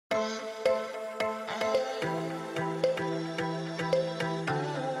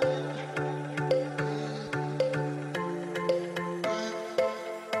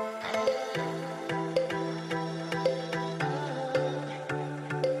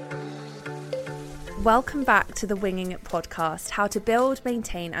Welcome back to the Winging It podcast, how to build,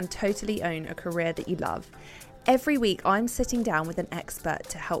 maintain and totally own a career that you love. Every week I'm sitting down with an expert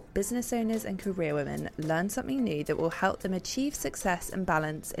to help business owners and career women learn something new that will help them achieve success and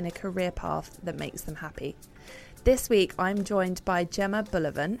balance in a career path that makes them happy. This week I'm joined by Gemma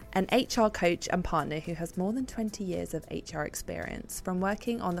Bullivant, an HR coach and partner who has more than 20 years of HR experience, from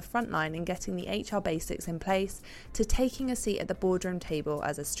working on the front line and getting the HR basics in place to taking a seat at the boardroom table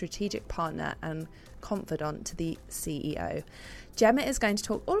as a strategic partner and confidant to the CEO. Gemma is going to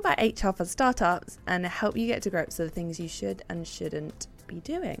talk all about HR for startups and help you get to grips with the things you should and shouldn't be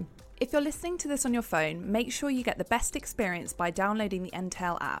doing. If you're listening to this on your phone, make sure you get the best experience by downloading the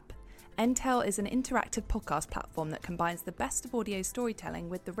Entale app. Entale is an interactive podcast platform that combines the best of audio storytelling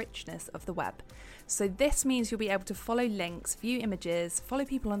with the richness of the web. So this means you'll be able to follow links, view images, follow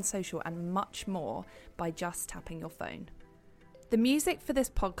people on social and much more by just tapping your phone. The music for this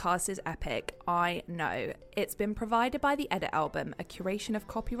podcast is epic, I know. It's been provided by the Edit Album, a curation of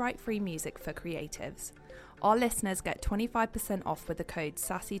copyright-free music for creatives. Our listeners get 25% off with the code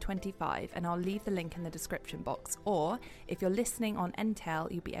SASSY25, and I'll leave the link in the description box. Or, if you're listening on Entale,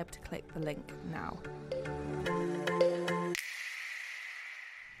 you'll be able to click the link now.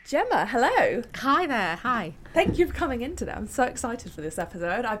 Gemma, hello. Hi there, hi. Thank you for coming in today. I'm so excited for this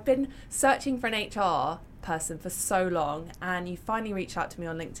episode. I've been searching for an HR person for so long, and you finally reached out to me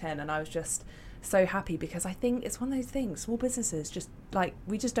on LinkedIn, and I was just so happy because I think it's one of those things, small businesses just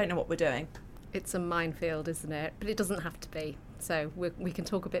we just don't know what we're doing. It's a minefield, isn't it? But it doesn't have to be. So we can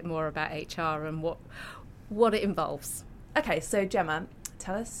talk a bit more about HR and what it involves. Okay, so Gemma,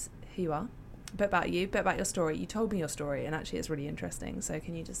 tell us who you are, a bit about you, a bit about your story. You told me your story and actually it's really interesting, so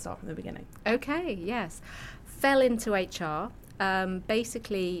can you just start from the beginning? Okay, yes. Fell into HR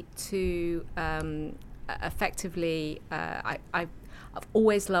basically to effectively I've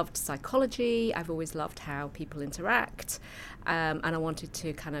always loved psychology. I've always loved how people interact, and I wanted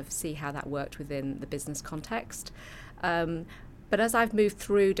to kind of see how that worked within the business context. But as I've moved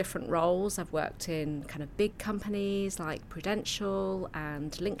through different roles, I've worked in kind of big companies like Prudential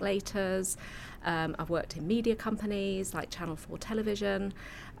and Linklaters. I've worked in media companies like Channel 4 Television.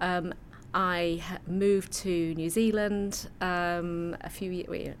 I moved to New Zealand a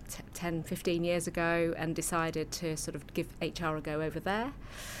few 10, 15 years ago and decided to sort of give HR a go over there.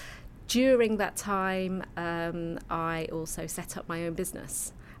 During that time, I also set up my own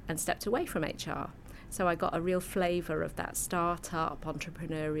business and stepped away from HR. So I got a real flavour of that startup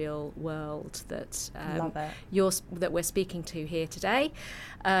entrepreneurial world that that we're speaking to here today.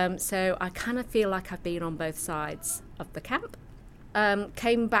 So I kind of feel like I've been on both sides of the camp.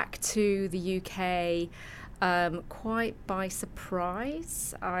 Came back to the UK quite by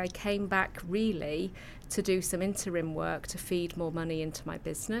surprise. I came back really to do some interim work to feed more money into my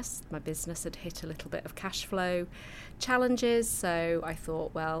business. My business had hit a little bit of cash flow challenges, so I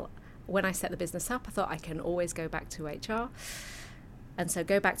thought, well, when I set the business up, I thought I can always go back to HR. And so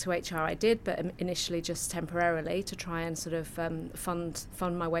go back to HR I did, but initially just temporarily to try and sort of fund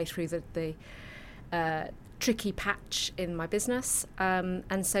my way through the tricky patch in my business,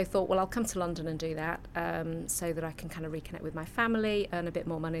 and so thought, well, I'll come to London and do that so that I can kind of reconnect with my family, earn a bit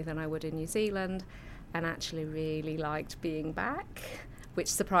more money than I would in New Zealand, and actually really liked being back, which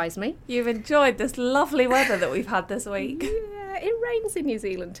surprised me. You've enjoyed this lovely weather that we've had this week. Yeah, it rains in New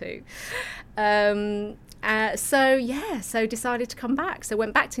Zealand too. So decided to come back. So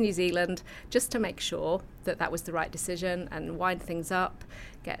went back to New Zealand just to make sure that was the right decision and wind things up,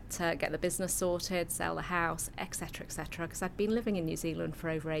 get the business sorted, sell the house, etc., because I'd been living in New Zealand for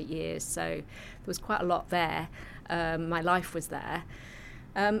over 8 years, so there was quite a lot there. My life was there.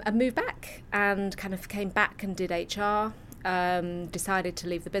 And moved back and kind of came back and did HR. Decided to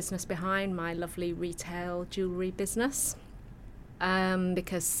leave the business behind, my lovely retail jewellery business,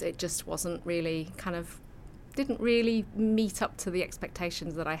 because it just wasn't really didn't really meet up to the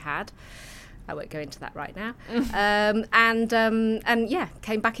expectations that I had. I won't go into that right now.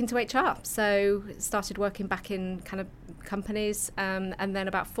 Came back into HR. So started working back in kind of companies, and then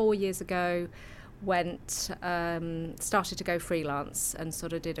about 4 years ago started to go freelance and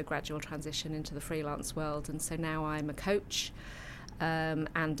sort of did a gradual transition into the freelance world. And so now I'm a coach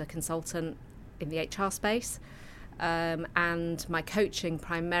and a consultant in the HR space. And my coaching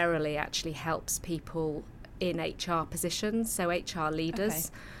primarily actually helps people in HR positions, so HR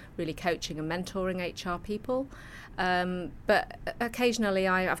leaders, really coaching and mentoring HR people. But occasionally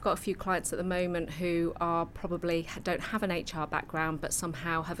I've got a few clients at the moment who are probably don't have an HR background but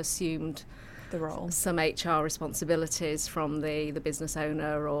somehow have assumed the role, some HR responsibilities from the business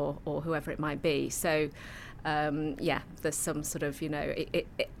owner or whoever it might be. So there's some sort of,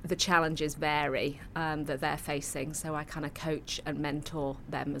 the challenges vary that they're facing. So I kind of coach and mentor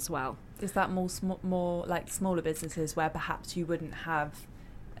them as well. Is that more like smaller businesses where perhaps you wouldn't have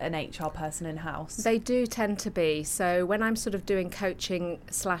an HR person in-house? They do tend to be. So when I'm sort of doing coaching /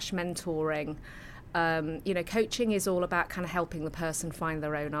 mentoring, coaching is all about kind of helping the person find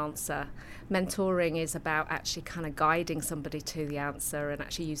their own answer. Mentoring is about actually kind of guiding somebody to the answer and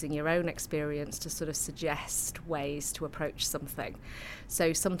actually using your own experience to sort of suggest ways to approach something.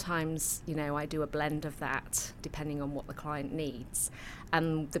 So sometimes, I do a blend of that depending on what the client needs.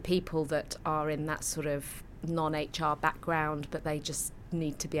 And the people that are in that sort of non-HR background, but they just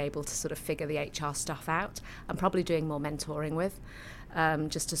need to be able to sort of figure the HR stuff out, I'm probably doing more mentoring with.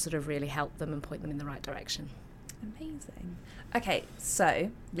 Just to sort of really help them and point them in the right direction. Amazing. Okay, so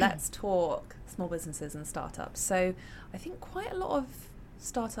let's talk small businesses and startups. So I think quite a lot of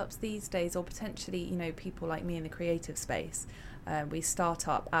startups these days, or potentially, people like me in the creative space, we start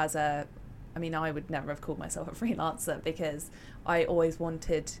up as I would never have called myself a freelancer because I always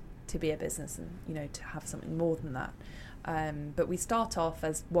wanted to be a business and, to have something more than that. But we start off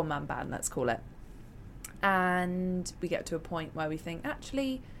as one-man band, let's call it. And we get to a point where we think,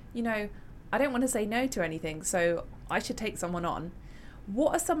 actually, I don't want to say no to anything, so I should take someone on.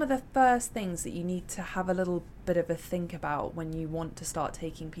 What are some of the first things that you need to have a little bit of a think about when you want to start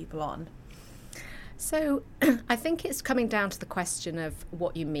taking people on? So I think it's coming down to the question of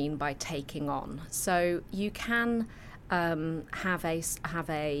what you mean by taking on. So you can have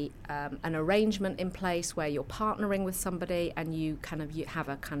an arrangement in place where you're partnering with somebody and you have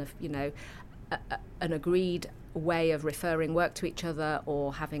a kind of, an agreed way of referring work to each other,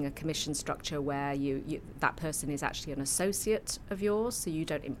 or having a commission structure where you that person is actually an associate of yours, so you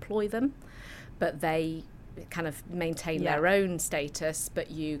don't employ them, but they kind of maintain their own status,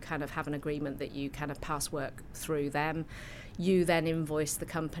 but you kind of have an agreement that you kind of pass work through them. You then invoice the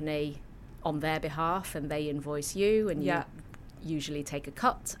company on their behalf and they invoice you, and you usually take a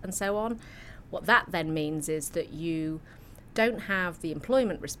cut and so on. What that then means is that you don't have the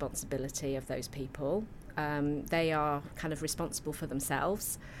employment responsibility of those people. They are kind of responsible for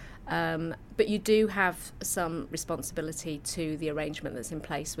themselves. But you do have some responsibility to the arrangement that's in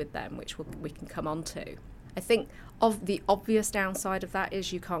place with them, which we can come on to. I think of the obvious downside of that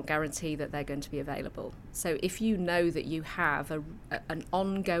is you can't guarantee that they're going to be available. So if you know that you have an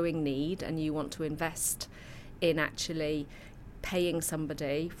ongoing need and you want to invest in actually paying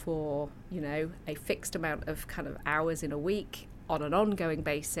somebody for, a fixed amount of kind of hours in a week on an ongoing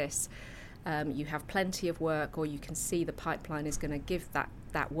basis, you have plenty of work, or you can see the pipeline is going to give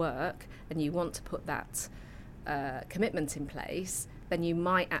that work, and you want to put that commitment in place, then you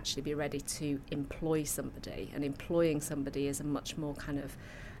might actually be ready to employ somebody. And employing somebody is a much more kind of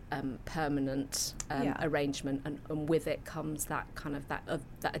permanent arrangement, and with it comes that kind of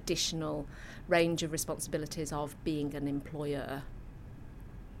that additional range of responsibilities of being an employer.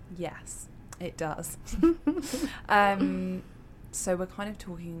 Yes, it does. So we're kind of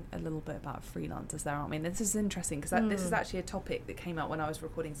talking a little bit about freelancers there, aren't we? And this is interesting because this is actually a topic that came up when I was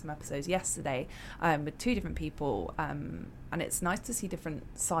recording some episodes yesterday with two different people, and it's nice to see different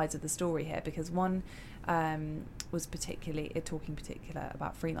sides of the story here, because one was talking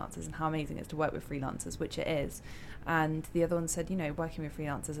about freelancers and how amazing it is to work with freelancers, which it is, and the other one said, working with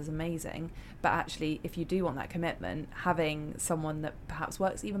freelancers is amazing, but actually if you do want that commitment, having someone that perhaps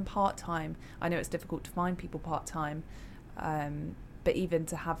works even part-time, I know it's difficult to find people part-time, but even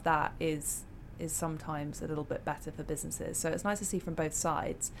to have that is sometimes a little bit better for businesses. So it's nice to see from both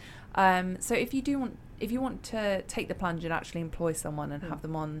sides. So if you want to take the plunge and actually employ someone and have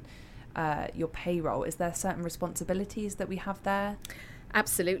them on your payroll, is there certain responsibilities that we have there?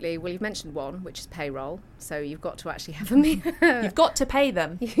 Absolutely. Well, you've mentioned one, which is payroll. So you've got to actually have You've got to pay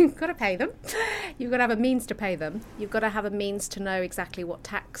them. You've got to pay them. You've got to have a means to pay them. You've got to have a means to know exactly what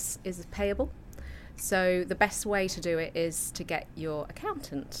tax is payable. So the best way to do it is to get your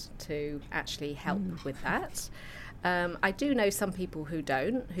accountant to actually help with that. I do know some people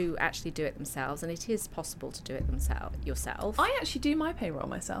who actually do it themselves, and it is possible to do it yourself. I actually do my payroll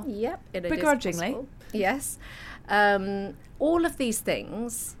myself. Yep. Begrudgingly. Yes. All of these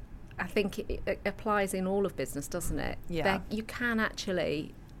things, I think it applies in all of business, doesn't it? Yeah. You can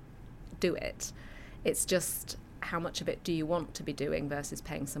actually do it. It's just how much of it do you want to be doing versus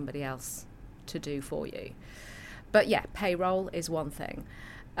paying somebody else to do for you. But yeah, payroll is one thing.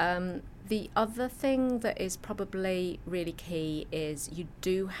 The other thing that is probably really key is you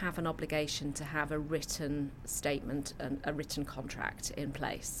do have an obligation to have a written statement and a written contract in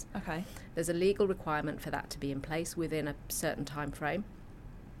place. Okay. There's a legal requirement for that to be in place within a certain time frame.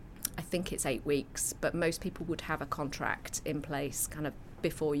 I think it's 8 weeks, but most people would have a contract in place kind of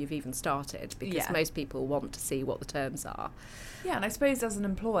before you've even started, because most people want to see what the terms are. Yeah, and I suppose as an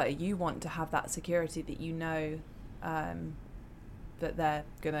employer, you want to have that security that you know that they're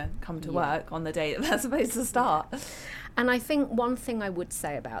going to come to work on the day that they're supposed to start. And I think one thing I would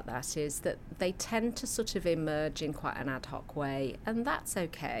say about that is that they tend to sort of emerge in quite an ad hoc way, and that's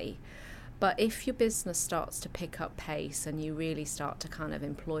okay. But if your business starts to pick up pace and you really start to kind of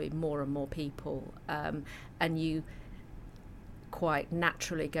employ more and more people, and you quite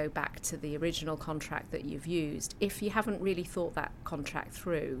naturally go back to the original contract that you've used, if you haven't really thought that contract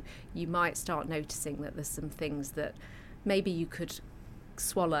through, you might start noticing that there's some things that maybe you could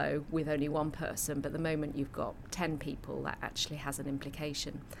swallow with only one person, but the moment you've got 10 people, that actually has an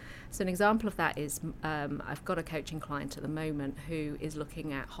implication. So an example of that is I've got a coaching client at the moment who is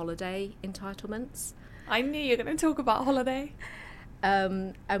looking at holiday entitlements. I knew you were going to talk about holiday.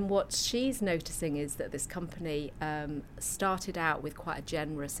 And what she's noticing is that this company started out with quite a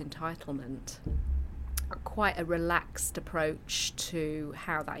generous entitlement, quite a relaxed approach to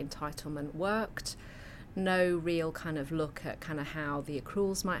how that entitlement worked. No real kind of look at kind of how the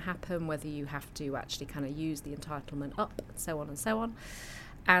accruals might happen, whether you have to actually kind of use the entitlement up, so on and so on.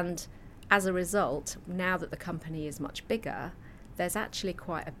 And as a result, now that the company is much bigger, there's actually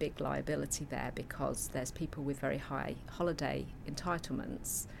quite a big liability there, because there's people with very high holiday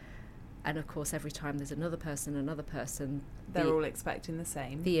entitlements. And of course, every time there's another person, they're all expecting the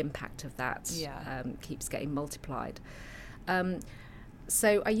same. The impact of that keeps getting multiplied.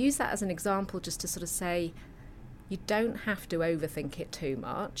 So I use that as an example just to sort of say, you don't have to overthink it too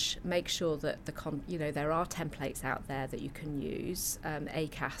much. Make sure that there are templates out there that you can use.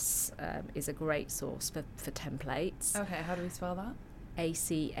 ACAS is a great source for templates. Okay, how do we spell that?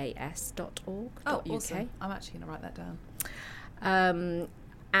 acas.org.uk. Oh, awesome. I'm actually going to write that down.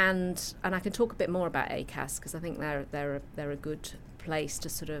 And I can talk a bit more about ACAS, because I think they're a good place to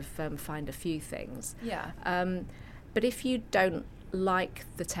sort of find a few things. Yeah. But if you don't like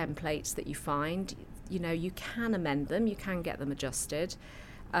the templates that you find, you can amend them, you can get them adjusted.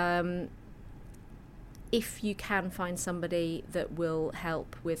 If you can find somebody that will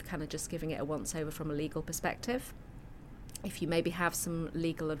help with kind of just giving it a once over from a legal perspective, if you maybe have some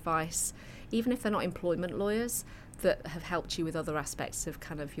legal advice, even if they're not employment lawyers that have helped you with other aspects of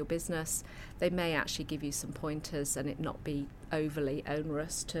kind of your business, they may actually give you some pointers and it not be overly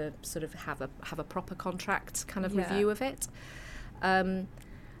onerous to sort of have a proper contract kind of review of it.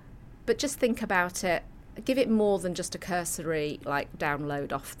 But just think about it. Give it more than just a cursory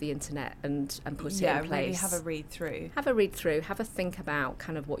download off the internet and put it in place. Really have a read through. Have a think about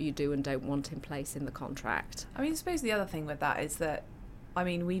kind of what you do and don't want in place in the contract. I mean, I suppose the other thing with that is that, I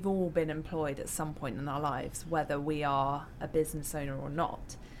mean, we've all been employed at some point in our lives, whether we are a business owner or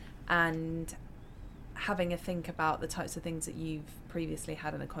not. And having a think about the types of things that you've previously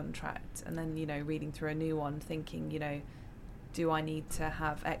had in a contract, and then, reading through a new one, thinking, do I need to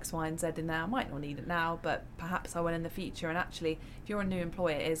have X, Y, and Z in there? I might not need it now, but perhaps I will in the future. And actually, if you're a new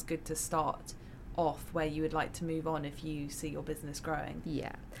employer, it is good to start off where you would like to move on if you see your business growing.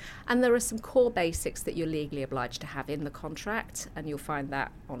 Yeah. And there are some core basics that you're legally obliged to have in the contract, and you'll find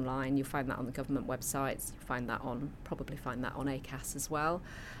that online. You'll find that on the government websites. You'll probably find that on ACAS as well.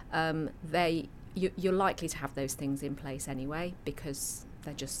 You're likely to have those things in place anyway, because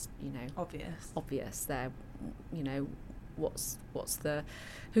they're just, obvious. They're,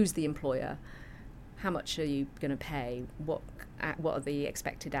 who's the employer, how much are you going to pay, what are the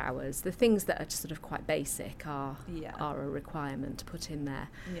expected hours, the things that are sort of quite basic are a requirement to put in there.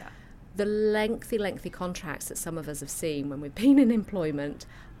 The lengthy contracts that some of us have seen when we've been in employment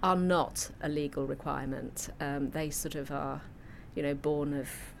are not a legal requirement. They sort of are born of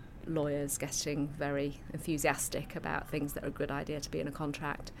lawyers getting very enthusiastic about things that are a good idea to be in a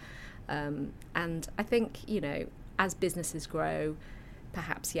contract, and I think as businesses grow,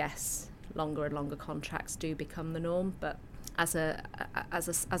 perhaps longer and longer contracts do become the norm. But as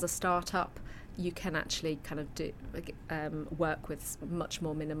a startup, you can actually kind of work with much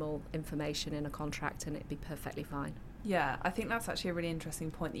more minimal information in a contract, and it'd be perfectly fine. Yeah, I think that's actually a really interesting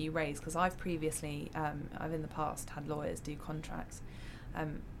point that you raised, because I've previously, I've in the past had lawyers do contracts,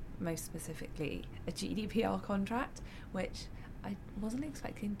 most specifically a GDPR contract, which I wasn't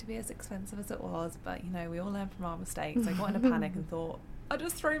expecting to be as expensive as it was, but we all learn from our mistakes. I got in a panic and thought, I'll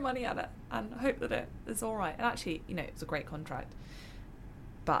just throw money at it and hope that it is all right. And actually, it was a great contract,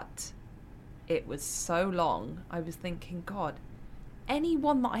 but it was so long. I was thinking, God,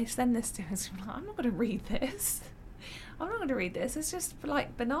 anyone that I send this to is like, I'm not going to read this. It's just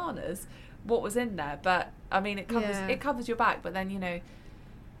like bananas what was in there. But I mean, it covers your back. But then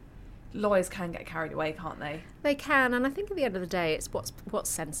lawyers can get carried away, can't they? They can, and I think at the end of the day, it's what's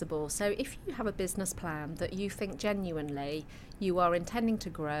sensible. So if you have a business plan that you think genuinely you are intending to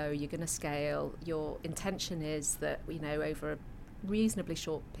grow, you're going to scale, your intention is that, over a reasonably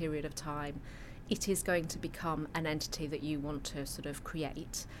short period of time, it is going to become an entity that you want to sort of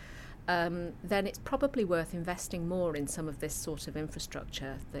create, then it's probably worth investing more in some of this sort of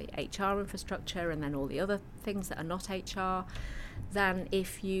infrastructure, the HR infrastructure, and then all the other things that are not HR, than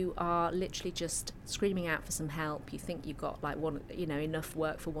if you are literally just screaming out for some help. You think you've got enough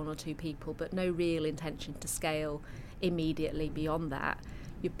work for one or two people, but no real intention to scale immediately beyond that.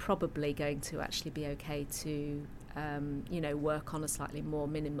 You're probably going to actually be okay to, work on a slightly more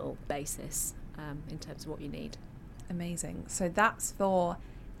minimal basis in terms of what you need. Amazing. So that's for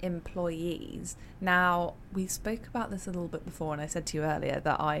employees. Now, we spoke about this a little bit before, and I said to you earlier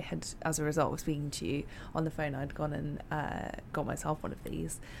that I had, as a result of speaking to you on the phone, I'd gone and got myself one of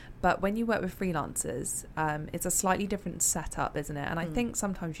these. But when you work with freelancers, it's a slightly different setup, isn't it? And I think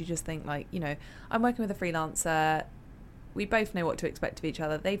sometimes you just think I'm working with a freelancer, we both know what to expect of each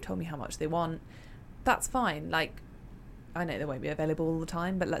other, they've told me how much they want, that's fine. I know they won't be available all the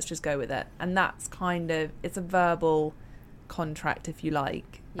time, but let's just go with it. And that's it's a verbal contract, if you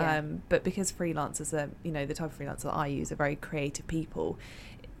like. Yeah. But because freelancers are, the type of freelancer that I use are very creative people,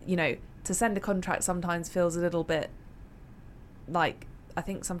 to send a contract sometimes feels a little bit I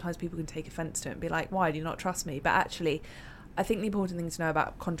think sometimes people can take offence to it and be like, why do you not trust me? But actually, I think the important thing to know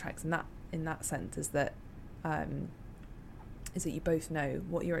about contracts in that sense is that you both know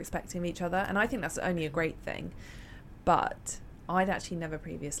what you're expecting of each other. And I think that's only a great thing. But I'd actually never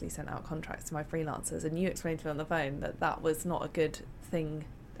previously sent out contracts to my freelancers, and you explained to me on the phone that was not a good thing,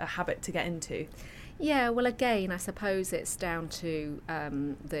 a habit to get into. Yeah, well, again, I suppose it's down to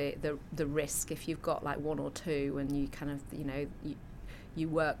the risk. If you've got one or two, and you kind of you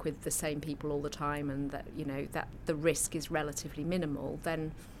work with the same people all the time, and that the risk is relatively minimal,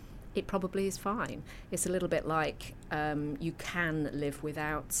 then it probably is fine. It's a little bit like you can live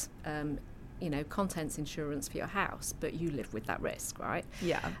without contents insurance for your house, but you live with that risk, right?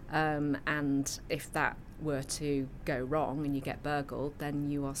 Yeah. And if that were to go wrong and you get burgled, then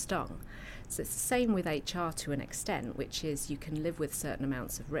you are stung. So it's the same with HR to an extent, which is you can live with certain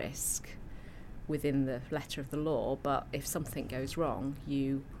amounts of risk within the letter of the law, but if something goes wrong,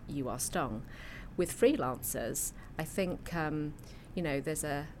 you are stung. With freelancers, I think there's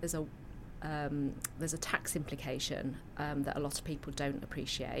a tax implication that a lot of people don't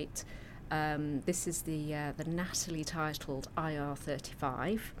appreciate. This is the nattily titled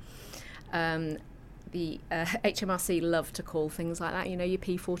IR35. The HMRC love to call things like that, your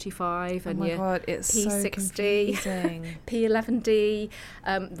P45 and your God, it's P60, so P11D.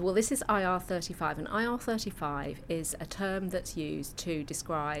 Well, this is IR35, and IR35 is a term that's used to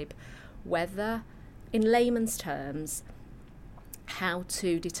describe whether, in layman's terms, how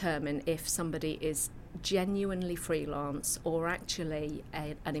to determine if somebody is genuinely freelance or actually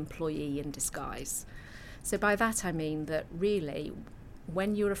an employee in disguise. So by that I mean that really,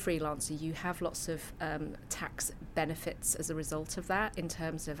 when you're a freelancer, you have lots of tax benefits as a result of that, in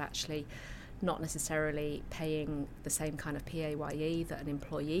terms of actually not necessarily paying the same kind of PAYE that an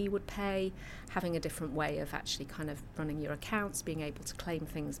employee would pay, having a different way of actually kind of running your accounts, being able to claim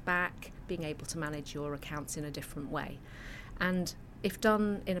things back, being able to manage your accounts in a different way. And if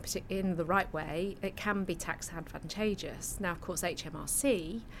done in the right way, it can be tax advantageous. Now, of course,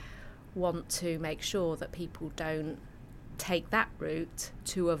 HMRC want to make sure that people don't take that route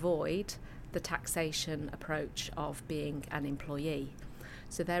to avoid the taxation approach of being an employee.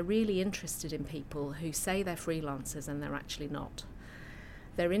 So they're really interested in people who say they're freelancers and they're actually not.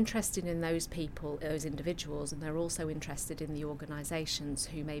 They're interested in those people, those individuals, and they're also interested in the organisations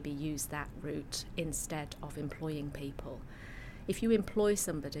who maybe use that route instead of employing people. If you employ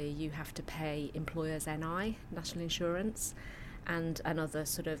somebody, you have to pay employers' NI, national insurance, and other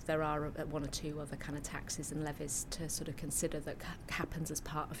there are one or two other kind of taxes and levies to sort of consider that happens as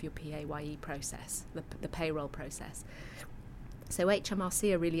part of your PAYE process, the payroll process. So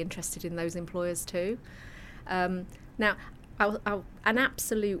HMRC are really interested in those employers too. Now, an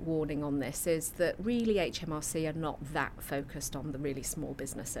absolute warning on this is that really HMRC are not that focused on the really small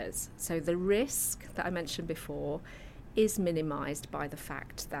businesses. So the risk that I mentioned before is minimised by the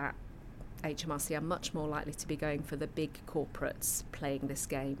fact that HMRC are much more likely to be going for the big corporates playing this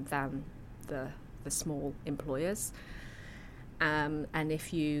game than the small employers. And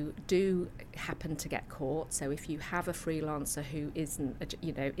if you do happen to get caught, so if you have a freelancer who isn't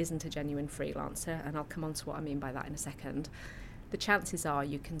a genuine freelancer, and I'll come on to what I mean by that in a second, the chances are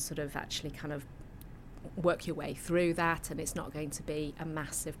you can sort of actually kind of work your way through that, and it's not going to be a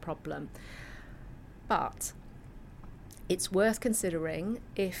massive problem. But it's worth considering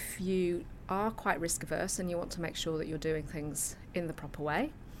if you are quite risk averse and you want to make sure that you're doing things in the proper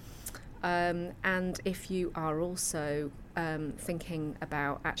way. And if you are also thinking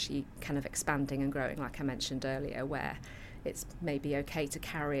about actually kind of expanding and growing, like I mentioned earlier, where it's maybe okay to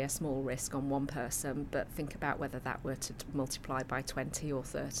carry a small risk on one person, but think about whether that were to multiply by 20 or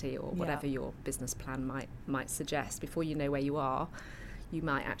 30 or whatever your business plan might suggest. Before you know where you are, you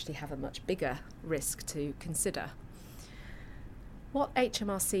might actually have a much bigger risk to consider. What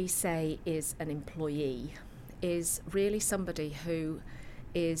HMRC say is an employee is really somebody who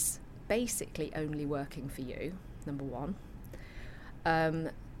is basically only working for you, number one.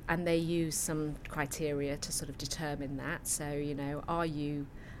 And they use some criteria to sort of determine that. So, you know, are you,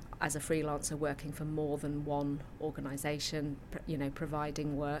 as a freelancer, working for more than one organisation, you know,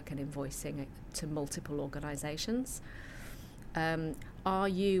 providing work and invoicing it to multiple organisations? Are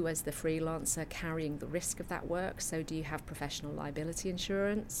you, as the freelancer, carrying the risk of that work? So do you have professional liability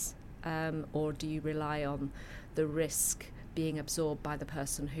insurance? Or do you rely on the risk being absorbed by the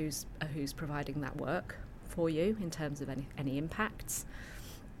person who's providing that work for you in terms of any impacts?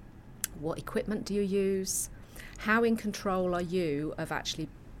 What equipment do you use? How in control are you of actually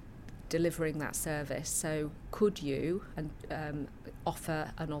delivering that service? So could you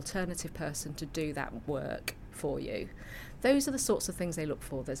offer an alternative person to do that work for you? Those are the sorts of things they look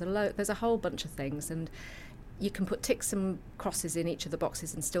for. There's a whole bunch of things, and you can put ticks and crosses in each of the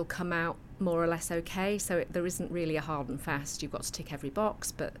boxes and still come out more or less okay. So there isn't really a hard and fast, you've got to tick every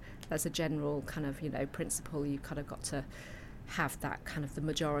box, but there's a general kind of, you know, principle. You've kind of got to have that kind of, the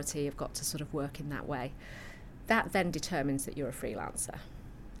majority have got to sort of work in that way. That then determines that you're a freelancer,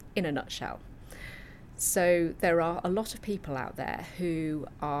 in a nutshell. So there are a lot of people out there who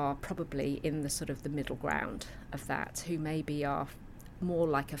are probably in the sort of the middle ground of that, who maybe are more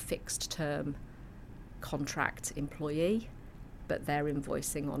like a fixed term contract employee, but they're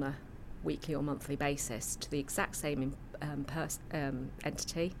invoicing on a weekly or monthly basis to the exact same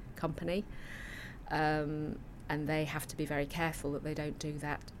entity, company. And they have to be very careful that they don't do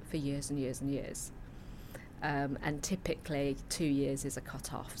that for years and years and years. And typically 2 years is a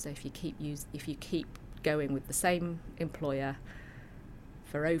cut-off. So if you keep going with the same employer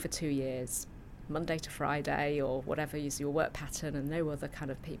for over 2 years, Monday to Friday or whatever is your work pattern, and no other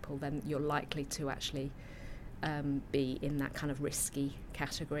kind of people, then you're likely to actually be in that kind of risky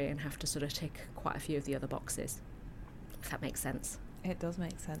category and have to sort of tick quite a few of the other boxes, if that makes sense. It does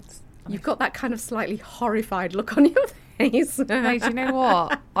make sense. You've got that kind of slightly horrified look on your face. No, do you know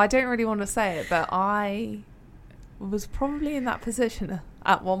what? I don't really want to say it, but I was probably in that position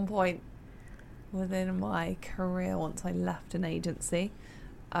at one point within my career once I left an agency.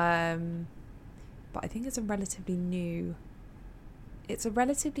 But I think it's a relatively new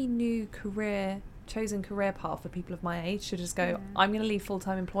chosen career path for people of my age to just go, I'm going to leave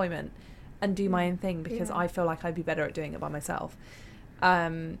full-time employment and do my own thing because I feel like I'd be better at doing it by myself.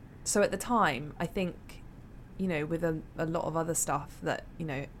 So at the time, I think, you know, with a lot of other stuff that, you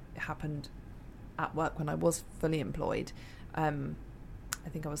know, happened at work when I was fully employed, I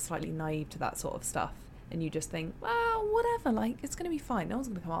think I was slightly naive to that sort of stuff. And you just think, well, whatever, like, it's going to be fine. No one's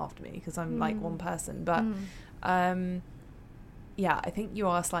going to come after me because I'm like one person. But yeah, I think you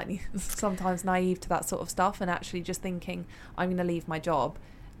are slightly sometimes naive to that sort of stuff, and actually just thinking, I'm going to leave my job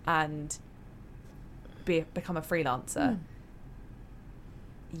and become a freelancer.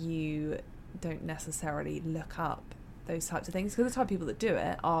 You don't necessarily look up those types of things, because the type of people that do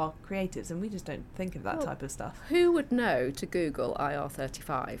it are creatives, and we just don't think of that type of stuff. Who would know to Google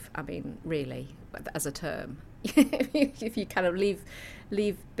IR35? I mean, really, as a term. If you kind of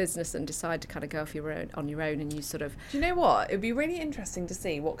leave business and decide to kind of go off on your own, and you sort of... Do you know what? It'd be really interesting to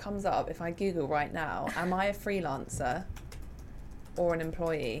see what comes up if I Google right now, am I a freelancer or an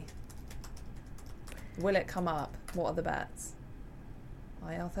employee? Will it come up? What are the bets?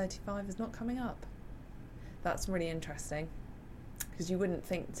 IR35 is not coming up. That's really interesting, because you wouldn't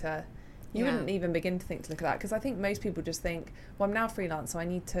even begin to think to look at that, because I think most people just think, well, I'm now freelance, so I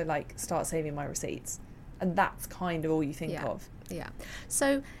need to like start saving my receipts, and that's kind of all you think of. Yeah.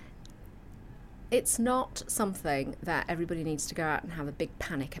 So it's not something that everybody needs to go out and have a big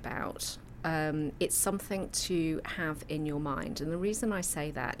panic about. It's something to have in your mind, and the reason I say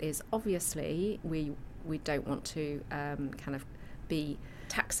that is obviously we don't want to kind of be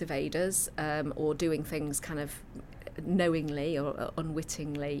tax evaders or doing things kind of knowingly or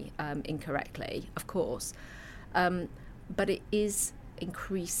unwittingly incorrectly, of course, but it is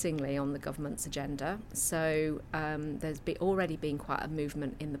increasingly on the government's agenda. So there's already been quite a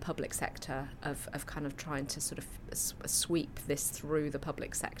movement in the public sector of kind of trying to sort of sweep this through the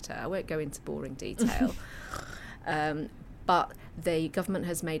public sector. I won't go into boring detail. But the government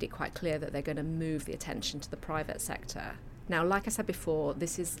has made it quite clear that they're going to move the attention to the private sector. Now, like I said before,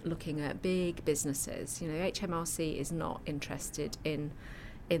 this is looking at big businesses. You know, HMRC is not interested in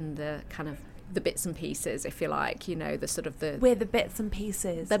the kind of the bits and pieces, if you like, you know, the sort of the... We're the bits and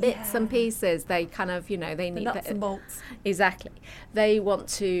pieces. The bits and pieces. They kind of, you know, they need... The nuts and bolts. Exactly. They want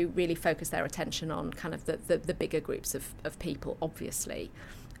to really focus their attention on kind of the bigger groups of people, obviously.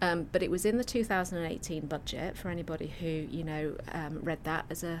 But it was in the 2018 budget, for anybody who, you know, read that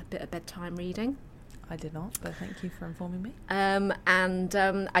as a bit of bedtime reading. I did not, but thank you for informing me.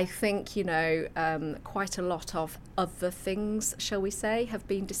 I think, you know, quite a lot of other things, shall we say, have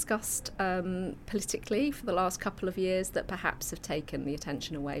been discussed politically for the last couple of years that perhaps have taken the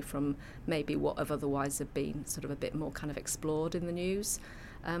attention away from maybe what have otherwise have been sort of a bit more kind of explored in the news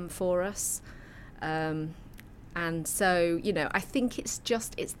for us. And so, you know, I think it's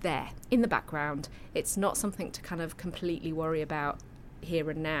there in the background. It's not something to kind of completely worry about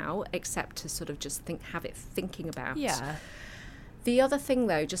here and now, except to sort of just have it thinking about. Yeah. The other thing,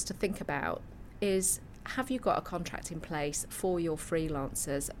 though, just to think about is, have you got a contract in place for your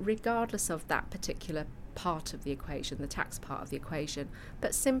freelancers, regardless of that particular part of the equation, the tax part of the equation,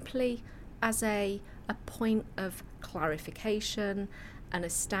 but simply as a point of clarification, an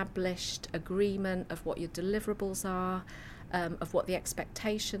established agreement of what your deliverables are, of what the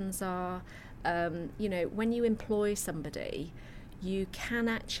expectations are. You know, when you employ somebody, you can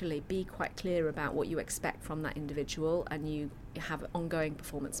actually be quite clear about what you expect from that individual, and you have ongoing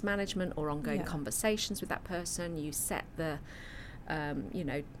performance management or ongoing conversations with that person. You set the, you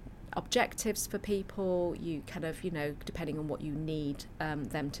know, objectives for people. You kind of, you know, depending on what you need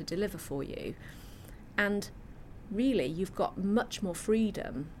them to deliver for you. And really, you've got much more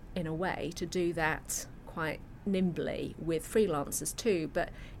freedom, in a way, to do that quite nimbly with freelancers too. But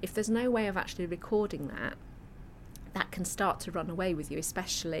if there's no way of actually recording that, that can start to run away with you,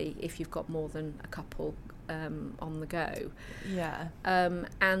 especially if you've got more than a couple on the go. Yeah.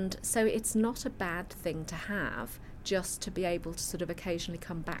 And so it's not a bad thing to have, just to be able to sort of occasionally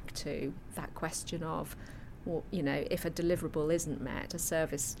come back to that question of, well, you know, if a deliverable isn't met, a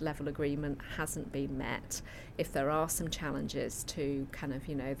service level agreement hasn't been met, if there are some challenges to kind of,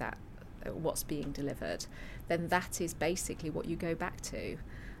 you know, that what's being delivered, then that is basically what you go back to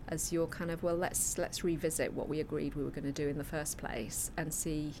as your kind of, well, let's revisit what we agreed we were going to do in the first place and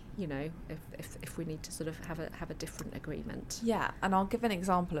see, you know, if we need to sort of have a different agreement. Yeah, and I'll give an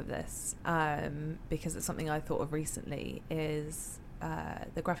example of this because it's something I thought of recently. Is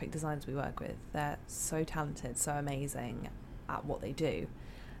the graphic designers we work with, they're so talented, so amazing at what they do,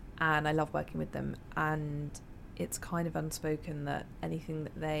 and I love working with them, and it's kind of unspoken that anything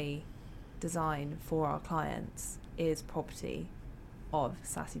that they design for our clients is property of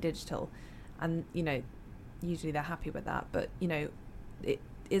Sassy Digital, and you know, usually they're happy with that, but you know, it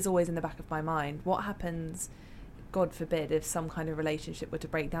is always in the back of my mind, what happens, God forbid, if some kind of relationship were to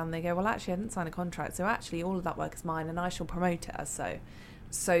break down, and they go, well, actually I didn't sign a contract, so actually all of that work is mine and I shall promote it as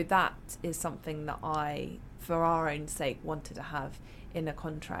so that is something that I, for our own sake, wanted to have in a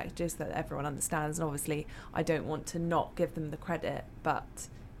contract, just that everyone understands. And obviously I don't want to not give them the credit, but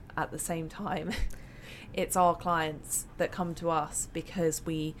at the same time it's our clients that come to us because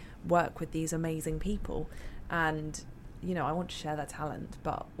we work with these amazing people, and you know, I want to share their talent,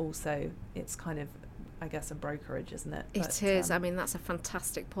 but also it's kind of, I guess, a brokerage, isn't it? It is. I mean, that's a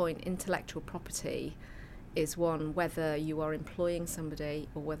fantastic point. Intellectual property is one, whether you are employing somebody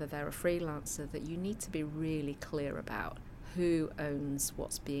or whether they're a freelancer, that you need to be really clear about who owns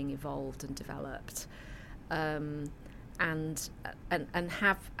what's being evolved and developed, and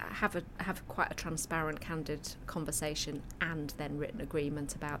have quite a transparent, candid conversation, and then written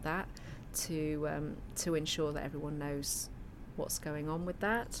agreement about that to ensure that everyone knows what's going on with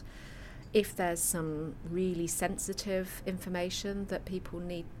that. If there's some really sensitive information that people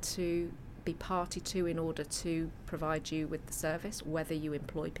need to be party to in order to provide you with the service, whether you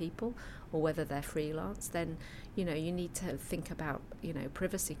employ people or whether they're freelance, then you know, you need to think about, you know,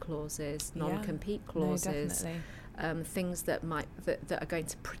 privacy clauses, non-compete clauses, things that are going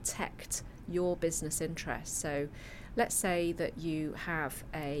to protect your business interests. So let's say that you have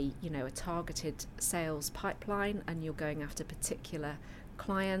a targeted sales pipeline and you're going after particular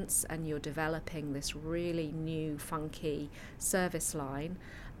clients and you're developing this really new funky service line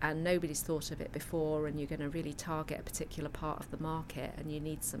and nobody's thought of it before, and you're going to really target a particular part of the market and you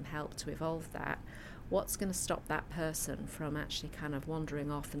need some help to evolve that. what's going to stop that person from actually kind of wandering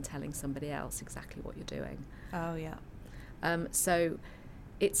off and telling somebody else exactly what you're doing? Oh, yeah. So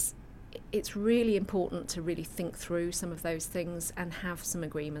it's really important to really think through some of those things and have some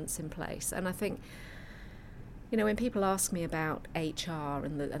agreements in place. And I think, you know, when people ask me about HR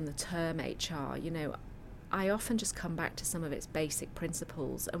and the term HR, you know, I often just come back to some of its basic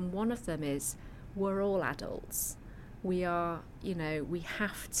principles. And one of them is we're all adults. We are, you know, we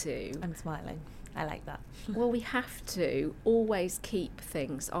have to. I'm smiling. I like that. Well, we have to always keep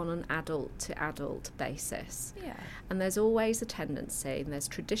things on an adult-to-adult basis. Yeah. And there's always a tendency, and there's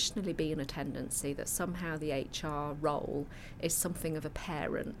traditionally been a tendency, that somehow the HR role is something of a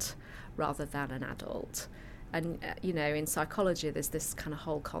parent rather than an adult. And, you know, in psychology, there's this kind of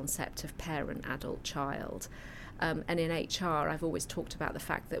whole concept of parent, adult, child. And in HR, I've always talked about the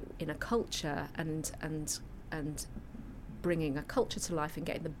fact that in a culture and bringing a culture to life and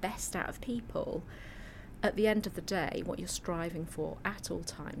getting the best out of people, at the end of the day, what you're striving for at all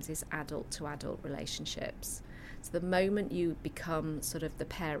times is adult-to-adult relationships. So the moment you become sort of the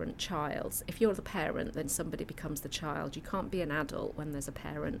parent-child, if you're the parent, then somebody becomes the child. You can't be an adult when there's a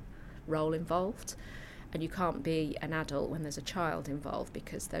parent role involved, and you can't be an adult when there's a child involved,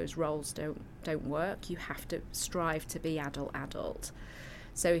 because those roles don't work. You have to strive to be adult-adult.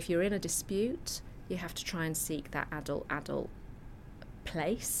 So if you're in a dispute, you have to try and seek that adult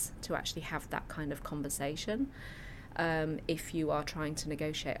place to actually have that kind of conversation. If you are trying to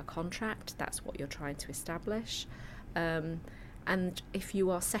negotiate a contract, that's what you're trying to establish. And if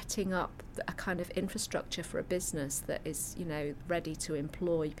you are setting up a kind of infrastructure for a business that is, you know, ready to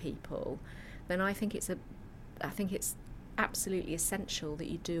employ people, then I think it's absolutely essential that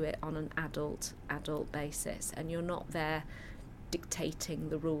you do it on an adult basis, and you're not there dictating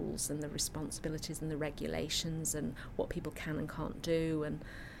the rules and the responsibilities and the regulations and what people can and can't do, and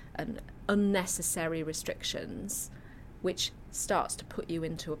unnecessary restrictions, which starts to put you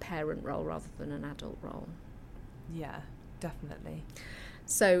into a parent role rather than an adult role. Yeah, definitely.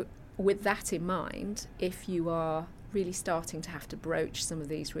 So with that in mind, if you are really starting to have to broach some of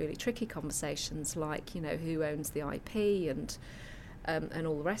these really tricky conversations, like, you know, who owns the IP and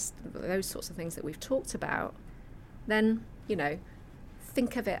all the rest, those sorts of things that we've talked about, then, you know,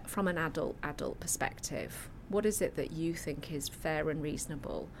 think of it from an adult perspective. What is it that you think is fair and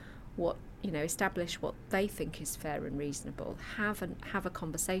reasonable? What, you know, establish what they think is fair and reasonable. Have a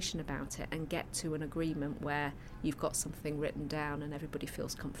conversation about it and get to an agreement where you've got something written down and everybody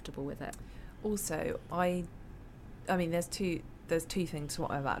feels comfortable with it. Also, I mean, there's two things to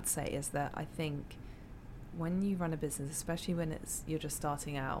what I'm about to say, is that I think when you run a business, especially when you're just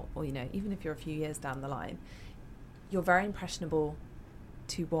starting out, or, you know, even if you're a few years down the line, you're very impressionable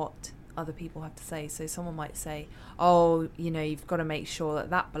to what other people have to say. So someone might say, oh, you know, you've got to make sure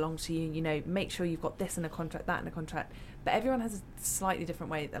that belongs to you, you know, make sure you've got this in a contract, that in a contract. But everyone has a slightly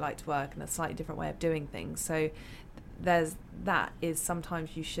different way they like to work and a slightly different way of doing things. So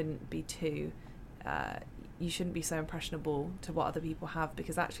sometimes you shouldn't be so impressionable to what other people have,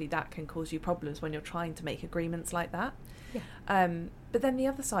 because actually that can cause you problems when you're trying to make agreements like that. Yeah. But then the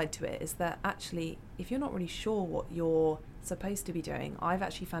other side to it is that actually, if you're not really sure what you're supposed to be doing, I've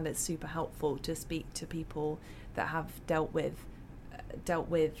actually found it super helpful to speak to people that have dealt with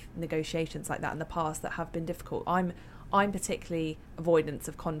negotiations like that in the past that have been difficult. I'm particularly avoidance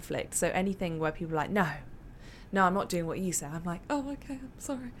of conflict. So anything where people are like, no, I'm not doing what you say, I'm like, oh, okay, I'm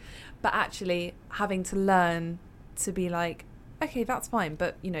sorry. But actually having to learn to be like, okay, that's fine,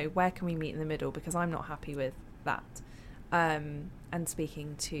 but, you know, where can we meet in the middle, because I'm not happy with that. And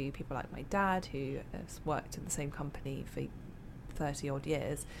speaking to people like my dad, who has worked in the same company for 30 odd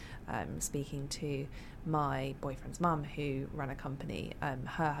years, speaking to my boyfriend's mum, who ran a company,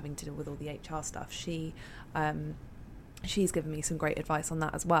 her having to deal with all the HR stuff, she's given me some great advice on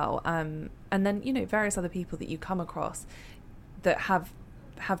that as well. And then, you know, various other people that you come across that have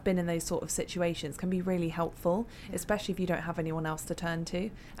been in those sort of situations can be really helpful, especially if you don't have anyone else to turn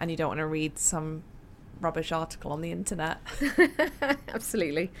to and you don't want to read some rubbish article on the internet.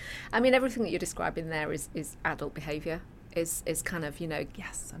 Absolutely. I mean, everything that you're describing there is adult behaviour, is kind of, you know,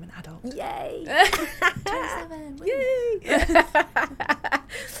 yes, I'm an adult. Yay! 27, yay!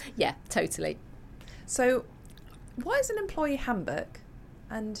 Yeah, totally. So what is an employee handbook,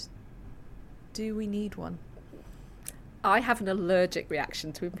 and do we need one? I have an allergic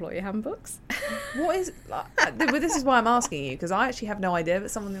reaction to employee handbooks. What is... this is why I'm asking you, because I actually have no idea, but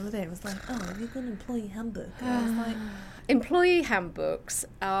someone the other day was like, oh, have you got an employee handbook? And I was like... Employee handbooks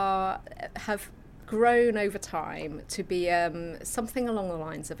have grown over time to be something along the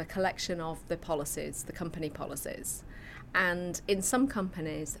lines of a collection of the policies, the company policies. And in some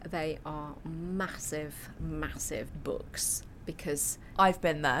companies, they are massive, massive books, because I've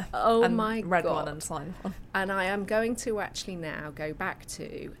been there. Oh and my read God. one and signed one. And I am going to actually now go back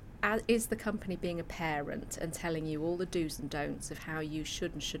to, is the company being a parent and telling you all the do's and don'ts of how you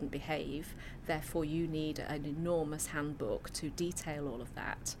should and shouldn't behave, therefore you need an enormous handbook to detail all of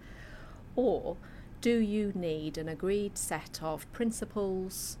that? Or do you need an agreed set of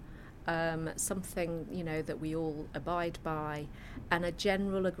principles, something, you know, that we all abide by, and a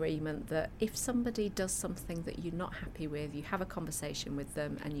general agreement that if somebody does something that you're not happy with, you have a conversation with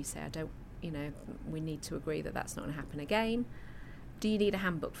them and you say, I don't, you know, we need to agree that that's not going to happen again. Do you need a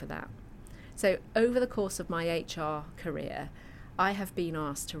handbook for that? So over the course of my HR career, I have been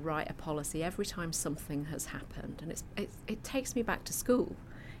asked to write a policy every time something has happened, and it takes me back to school.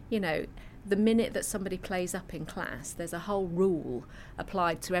 You know, the minute that somebody plays up in class, there's a whole rule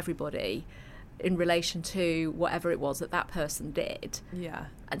applied to everybody in relation to whatever it was that person did. Yeah.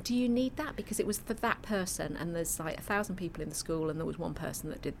 And do you need that? Because it was for that person, and there's like 1,000 people in the school and there was one person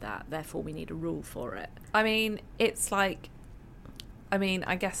that did that, therefore we need a rule for it. I mean, it's like,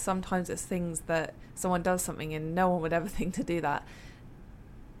 I guess sometimes it's things that someone does something and no one would ever think to do that.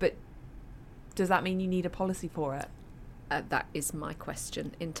 But does that mean you need a policy for it? That is my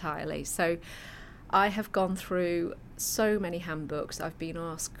question entirely. So I have gone through so many handbooks. I've been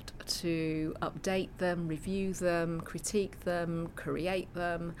asked to update them, review them, critique them, create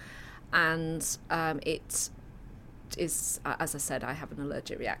them, and it is, as I said, I have an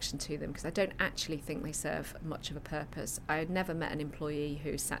allergic reaction to them because I don't actually think they serve much of a purpose. I had never met an employee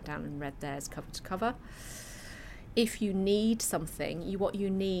who sat down and read theirs cover to cover. If you need something, what you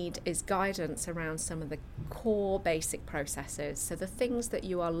need is guidance around some of the core basic processes. So the things that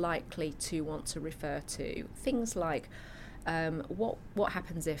you are likely to want to refer to, things like what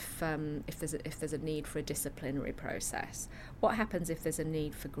happens if there's a need for a disciplinary process. What happens if there's a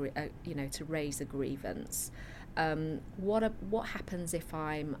need for to raise a grievance. What happens if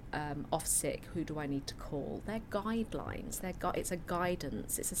I'm off sick? Who do I need to call? They're guidelines. It's a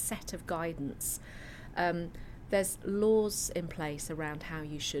guidance. It's a set of guidance. There's laws in place around how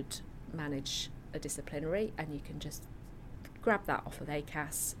you should manage a disciplinary, and you can just grab that off of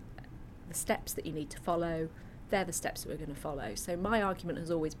ACAS. The steps that you need to follow, they're the steps that we're going to follow. So my argument has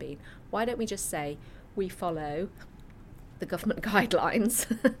always been, why don't we just say we follow the government guidelines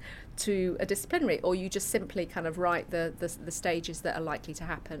to a disciplinary, or you just simply kind of write the stages that are likely to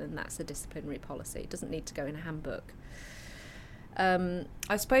happen, and that's a disciplinary policy. It doesn't need to go in a handbook.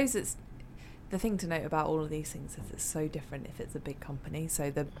 I suppose it's the thing to note about all of these things is it's so different if it's a big company.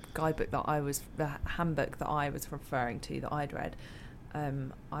 So the handbook that I was referring to that I'd read,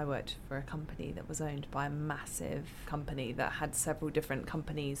 I worked for a company that was owned by a massive company that had several different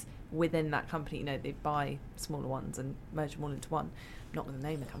companies within that company. You know, they buy smaller ones and merge them all into one. I'm not going to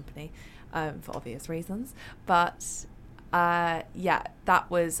name the company for obvious reasons, but that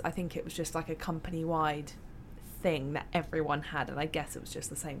was, I think it was just like a company-wide thing that everyone had, and I guess it was just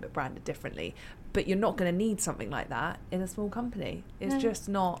the same but branded differently. But you're not going to need something like that in a small company. It's just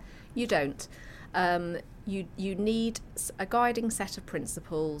not. You don't. You need a guiding set of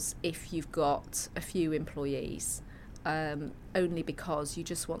principles if you've got a few employees, only because you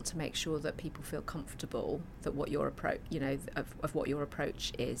just want to make sure that people feel comfortable that what your approach, of what your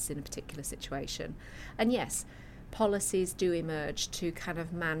approach is in a particular situation. And yes, policies do emerge to kind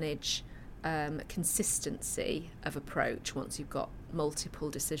of manage consistency of approach once you've got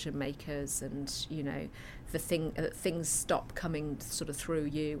multiple decision makers, and things stop coming sort of through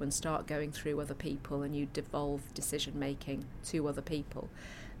you and start going through other people, and you devolve decision making to other people.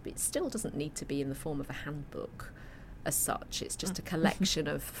 But it still doesn't need to be in the form of a handbook as such. It's just a collection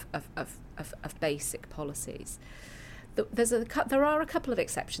of basic policies. There are a couple of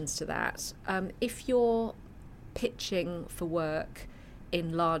exceptions to that. If you're pitching for work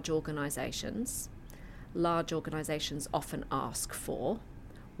in large organisations often ask for,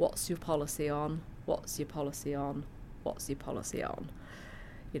 what's your policy on, what's your policy on, what's your policy on?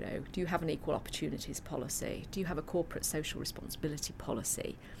 Do you have an equal opportunities policy? Do you have a corporate social responsibility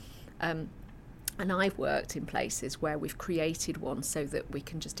policy? And I've worked in places where we've created one so that we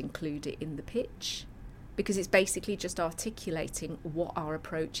can just include it in the pitch, because it's basically just articulating what our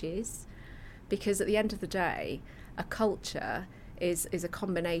approach is. Because at the end of the day, a culture is a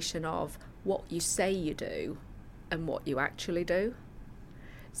combination of what you say you do and what you actually do.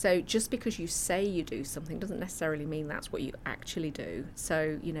 So just because you say you do something doesn't necessarily mean that's what you actually do.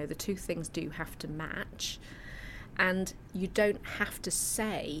 So, the two things do have to match. And you don't have to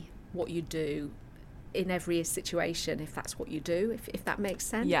say what you do in every situation if that's what you do, if that makes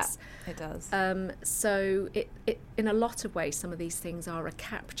sense. Yeah, it does. So it in a lot of ways, some of these things are a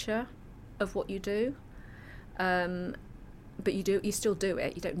capture of what you do, but you still do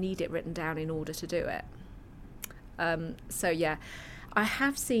it. You don't need it written down in order to do it. So yeah, I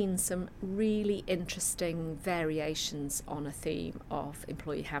have seen some really interesting variations on a theme of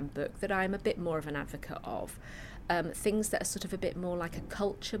employee handbook that I'm a bit more of an advocate of. Things that are sort of a bit more like a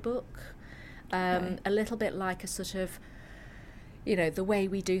culture book, a little bit like a sort of, the way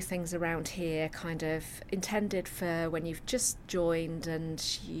we do things around here, kind of intended for when you've just joined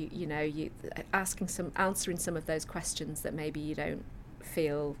and you answering some of those questions that maybe you don't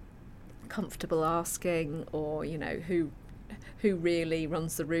feel comfortable asking, or who really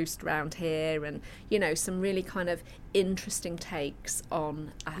runs the roost around here, and some really kind of interesting takes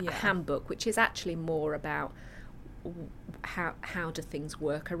on a handbook, which is actually more about how do things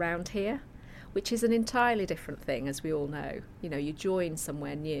work around here, which is an entirely different thing, as we all know. You join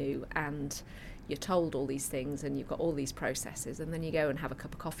somewhere new and you're told all these things and you've got all these processes, and then you go and have a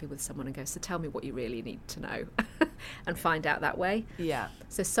cup of coffee with someone and go, so tell me what you really need to know, and find out that way. Yeah.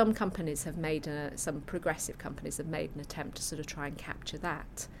 So some companies have made, some progressive companies have made an attempt to sort of try and capture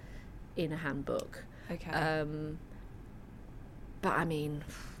that in a handbook. Okay. But I mean,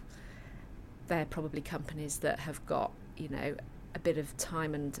 they're probably companies that have got, a bit of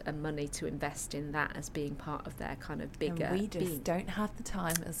time and money to invest in that as being part of their kind of bigger. And we just don't have the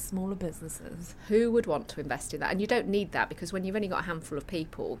time as smaller businesses. Who would want to invest in that? And you don't need that, because when you've only got a handful of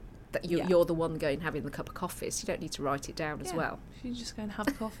people, that you're the one going having the cup of coffee, so you don't need to write it down as well. You just go and have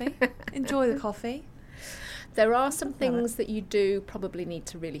a coffee, enjoy the coffee. There are some things that you do probably need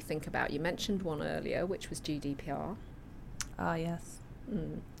to really think about. You mentioned one earlier, which was GDPR. Ah, yes.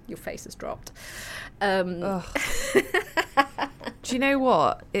 Your face has dropped. Do you know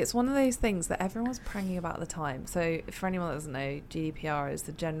what? It's one of those things that everyone's pranging about at the time. So for anyone that doesn't know, GDPR is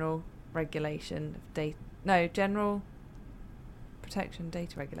the General Regulation of Data. No, General Protection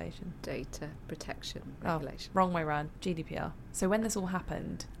Data Regulation. Data Protection Regulation. Oh, wrong way around. GDPR. So when this all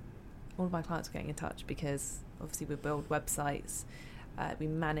happened, all of my clients were getting in touch, because obviously we build websites, we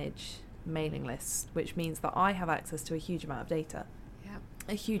manage mailing lists, which means that I have access to a huge amount of data.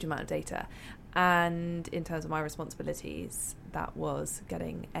 A huge amount of data. And in terms of my responsibilities, that was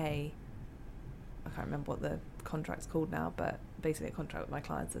getting I can't remember what the contract's called now, but basically a contract with my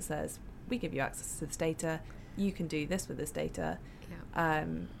clients that says, we give you access to this data, you can do this with this data,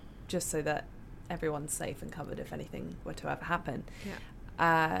 just so that everyone's safe and covered if anything were to ever happen.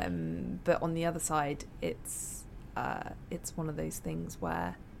 But on the other side, it's one of those things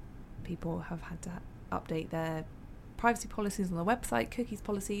where people have had to update their privacy policies on the website, cookies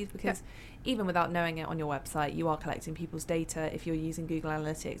policies, because even without knowing it on your website, you are collecting people's data. If you're using Google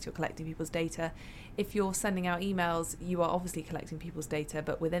Analytics, you're collecting people's data. If you're sending out emails, you are obviously collecting people's data,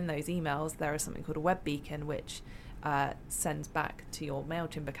 but within those emails, there is something called a web beacon, which sends back to your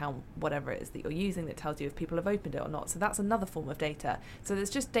MailChimp account, whatever it is that you're using, that tells you if people have opened it or not. So that's another form of data. So there's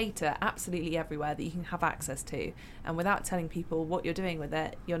just data absolutely everywhere that you can have access to. And without telling people what you're doing with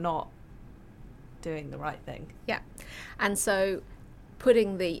it, you're not doing the right thing. Yeah. And so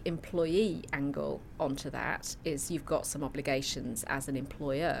putting the employee angle onto that is, you've got some obligations as an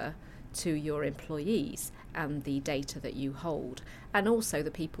employer to your employees and the data that you hold, and also the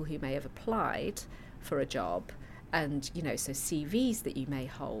people who may have applied for a job, and so CVs that you may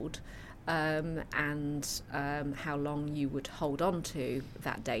hold, and how long you would hold on to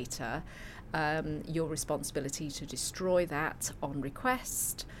that data, your responsibility to destroy that on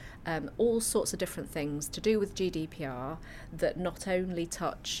request, all sorts of different things to do with GDPR that not only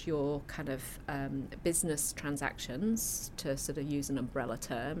touch your kind of business transactions, to sort of use an umbrella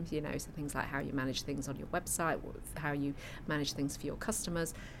term, so things like how you manage things on your website, how you manage things for your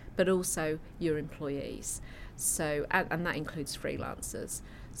customers, but also your employees. So and that includes freelancers.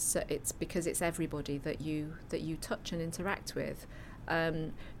 So it's because it's everybody that you touch and interact with.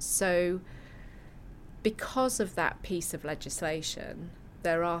 So because of that piece of legislation,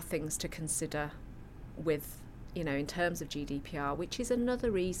 there are things to consider with, in terms of GDPR, which is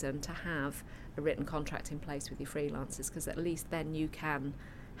another reason to have a written contract in place with your freelancers, because at least then you can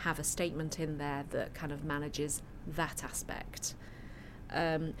have a statement in there that kind of manages that aspect.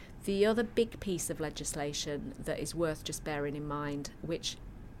 The other big piece of legislation that is worth just bearing in mind, which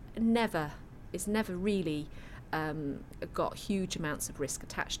never really got huge amounts of risk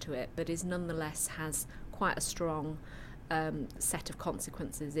attached to it, but is nonetheless has quite a strong set of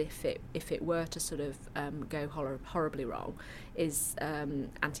consequences if it were to sort of go horribly wrong, is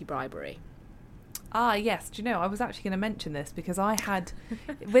anti-bribery. Yes. Do you know, I was actually going to mention this because I had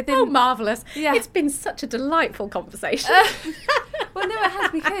within... Oh, marvellous. Yeah. It's been such a delightful conversation. Well, no, it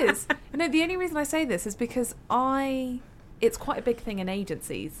has, because... No, the only reason I say this is because it's quite a big thing in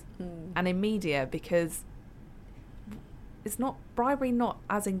agencies and in media, because it's not bribery, not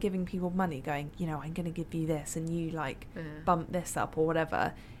as in giving people money, going, you know, I'm going to give you this and you, like, bump this up or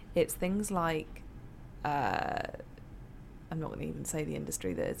whatever. It's things like... I'm not going to even say the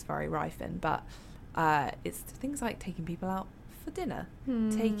industry that it's very rife in, but it's things like taking people out for dinner,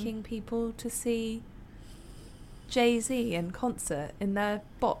 taking people to see Jay-Z in concert in their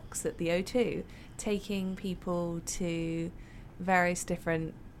box at the O2, taking people to various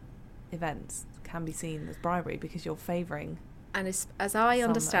different events can be seen as bribery because you're favouring. And as I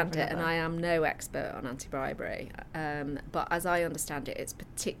understand it, and I am no expert on anti-bribery, but as I understand it, it's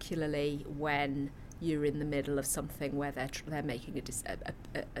particularly when you're in the middle of something where they're making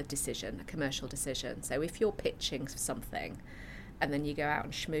a decision, a commercial decision. So if you're pitching something and then you go out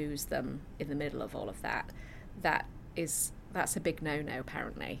and schmooze them in the middle of all of that, that's a big no-no,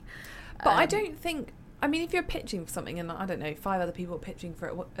 apparently. But I don't think... I mean, if you're pitching for something and, I don't know, 5 other people are pitching for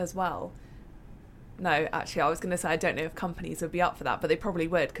it as well... No, actually, I was going to say I don't know if companies would be up for that, but they probably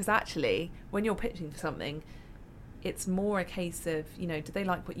would, because actually, when you're pitching for something, it's more a case of, you know, do they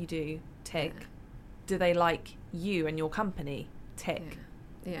like what you do? Tick. Yeah. Do they like you and your company? Tick.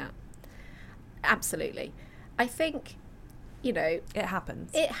 Yeah. Absolutely. I think, you know... It happens.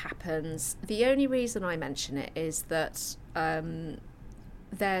 It happens. The only reason I mention it is that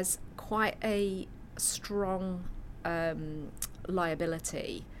there's quite a strong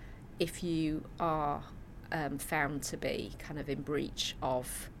liability if you are found to be kind of in breach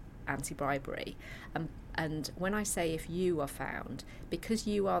of anti-bribery. And when I say if you are found, because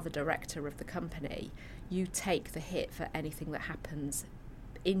you are the director of the company, you take the hit for anything that happens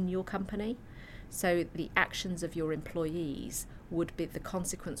in your company. So the actions of your employees the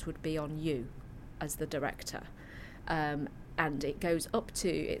consequence would be on you as the director. And it goes up to,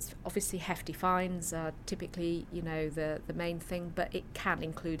 it's obviously hefty fines are typically, you know, the main thing, but it can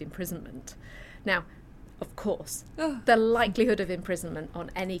include imprisonment. Now, of course, the likelihood of imprisonment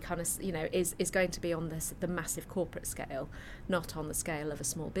on any kind of, you know, is going to be on the massive corporate scale, not on the scale of a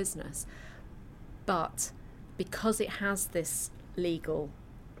small business. But because it has this legal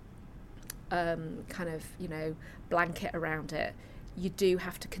kind of, you know, blanket around it, you do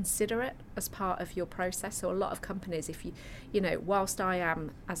have to consider it as part of your process. So a lot of companies, if you know, whilst I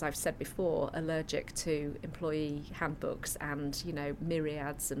am, as I've said before, allergic to employee handbooks and, you know,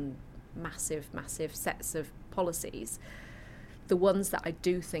 myriads and massive sets of policies, the ones that I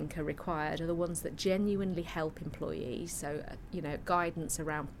do think are required are the ones that genuinely help employees. So, you know, guidance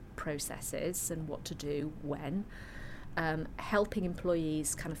around processes and what to do when. Helping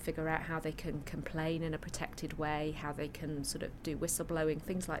employees kind of figure out how they can complain in a protected way, how they can sort of do whistleblowing,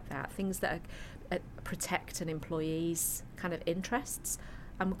 things like that, things that protect an employee's kind of interests.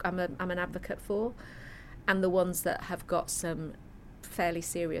 I'm an advocate for, and the ones that have got some fairly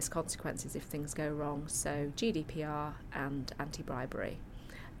serious consequences if things go wrong. So GDPR and anti-bribery,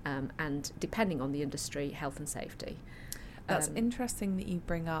 and depending on the industry, health and safety. That's interesting that you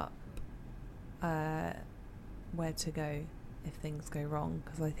bring up where to go if things go wrong,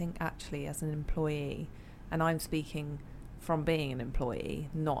 because I think actually as an employee, and I'm speaking from being an employee,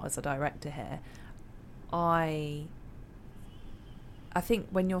 not as a director here, I think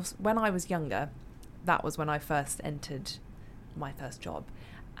when I was younger, that was when I first entered my first job,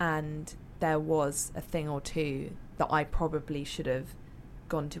 and there was a thing or two that I probably should have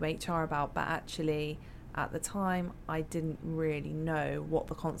gone to HR about, but actually at the time I didn't really know what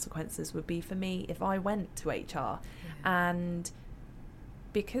the consequences would be for me if I went to HR. And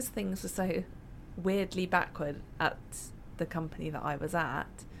because things were so weirdly backward at the company that I was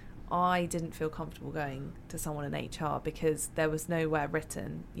at, I didn't feel comfortable going to someone in HR because there was nowhere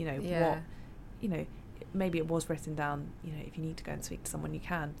written, you know, what, you know, maybe it was written down, you know, if you need to go and speak to someone, you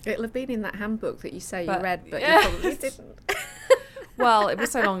can. It'll have been in that handbook that you say you read, but you probably didn't. Well, it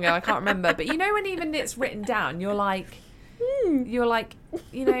was so long ago, I can't remember. But you know, when even it's written down, you're like, you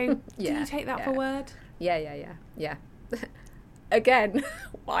know, do you take that for word? Yeah. Again,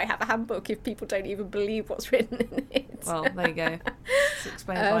 why have a handbook if people don't even believe what's written in it? Well, there you go. This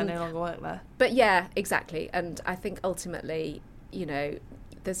explains why I no longer work there. But yeah, exactly. And I think ultimately, you know,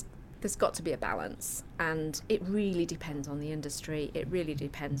 there's got to be a balance, and it really depends on the industry. It really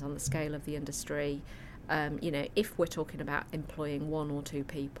depends on the scale of the industry. You know, if we're talking about employing 1 or 2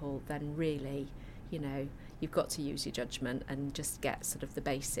 people, then really, you know, you've got to use your judgment and just get sort of the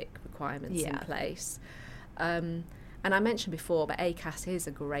basic requirements in place. And I mentioned before, but ACAS is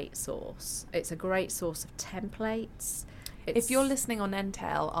a great source. It's a great source of templates. If you're listening on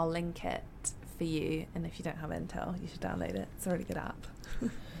Intel, I'll link it for you. And if you don't have Intel, you should download it. It's a really good app.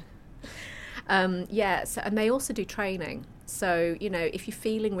 And they also do training. So, if you're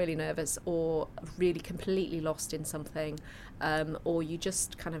feeling really nervous or really completely lost in something, or you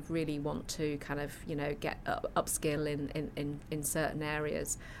just kind of really want to kind of, get upskill in certain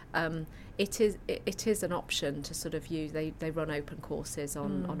areas, it is an option to sort of use. They run open courses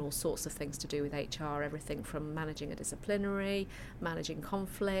on all sorts of things to do with HR, everything from managing a disciplinary, managing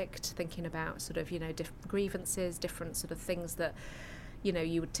conflict, thinking about sort of, grievances, different sort of things that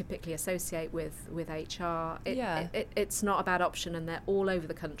you would typically associate with HR. It's not a bad option, and they're all over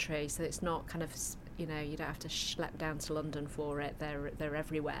the country, so it's not kind of, you don't have to schlep down to London for it. They're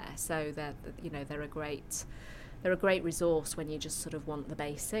everywhere, so they're a great resource when you just sort of want the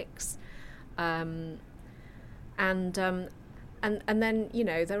basics. And then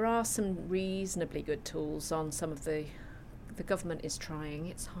there are some reasonably good tools on some of the government is trying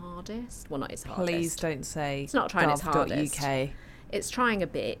its hardest. Well, not its hardest. Please don't say it's not trying its hardest. UK. It's trying a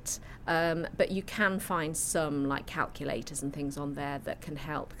bit, but you can find some like calculators and things on there that can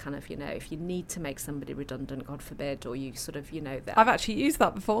help kind of, if you need to make somebody redundant, God forbid, or you sort of, that I've actually used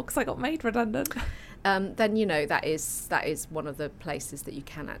that before because I got made redundant. Then, that is one of the places that you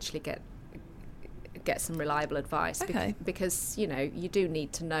can actually get some reliable advice. Okay. Because, you do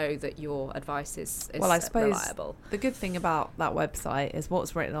need to know that your advice is well, I suppose reliable. The good thing about that website is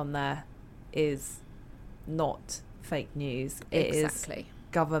what's written on there is not fake news. It is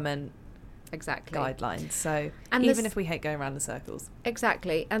government guidelines. So and even if we hate going around in circles.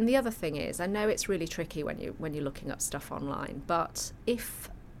 Exactly. And the other thing is, I know it's really tricky when you're looking up stuff online, but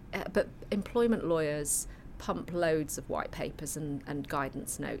but employment lawyers pump loads of white papers and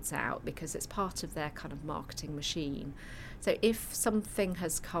guidance notes out because it's part of their kind of marketing machine. So if something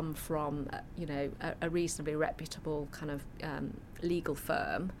has come from a reasonably reputable kind of legal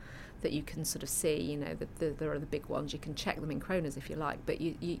firm that you can sort of see, there are the big ones. You can check them in kronas if you like, but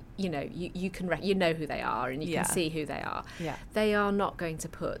you can who they are and you can see who they are. Yeah. They are not going to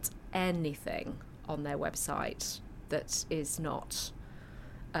put anything on their website that is not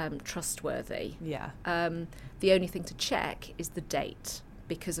trustworthy. Yeah. The only thing to check is the date,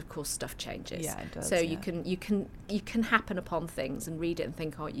 because of course stuff changes. Yeah, it does. So you can happen upon things and read it and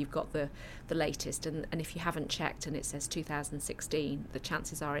think, oh, you've got the latest, and if you haven't checked and it says 2016, the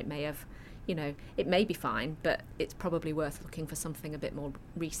chances are it may have, it may be fine, but it's probably worth looking for something a bit more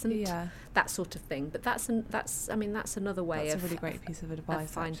recent. Yeah. That sort of thing. But that's another way that's a really great piece of advice.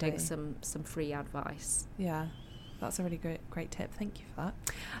 Of finding actually. some free advice. Yeah. That's a really great tip. Thank you for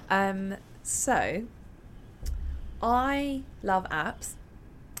that. So I love apps.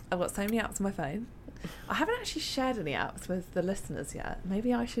 I've got so many apps on my phone. I haven't actually shared any apps with the listeners yet.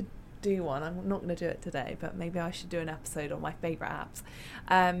 Maybe I should do one. I'm not going to do it today, but maybe I should do an episode on my favourite apps.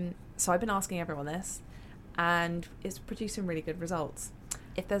 So I've been asking everyone this, and it's producing really good results.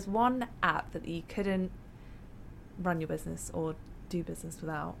 If there's one app that you couldn't run your business or do business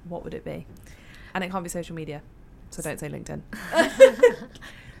without, what would it be? And it can't be social media, so don't say LinkedIn.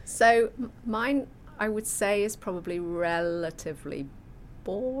 So mine, I would say, is probably relatively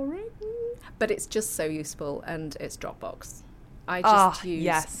boring, but it's just so useful, and it's Dropbox. I just use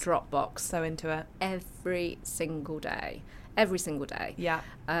Dropbox. So into it. Every single day. Yeah.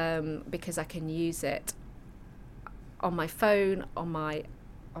 Because I can use it on my phone, on my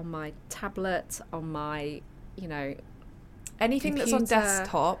tablet, on my, anything computer. that's on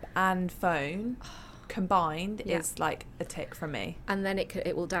desktop and phone combined is like a tick from me. And then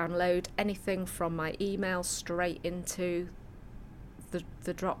it will download anything from my email straight into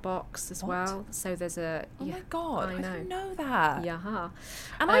the Dropbox as well. So there's a my god, I didn't know that. Yeah.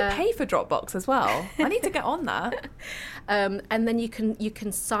 And I pay for Dropbox as well. I need to get on that. And then you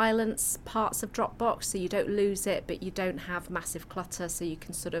can silence parts of Dropbox so you don't lose it, but you don't have massive clutter, so you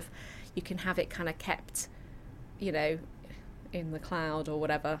can have it kind of kept, in the cloud or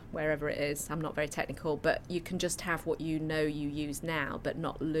whatever, wherever it is. I'm not very technical, but you can just have what you use now, but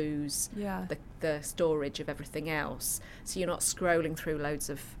not lose the storage of everything else. So you're not scrolling through loads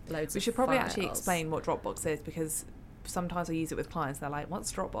of We should probably files. actually explain what Dropbox is, because sometimes I use it with clients. They're like,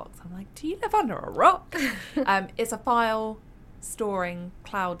 "What's Dropbox?" I'm like, "Do you live under a rock?" It's a file storing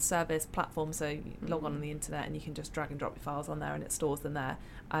cloud service platform, so you log on the internet and you can just drag and drop your files on there and it stores them there.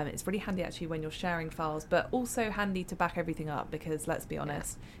 It's really handy actually when you're sharing files, but also handy to back everything up, because let's be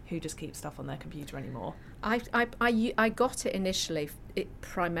honest, who just keeps stuff on their computer anymore? I got it initially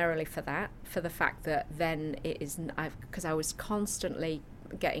primarily for the fact that then it is, because I was constantly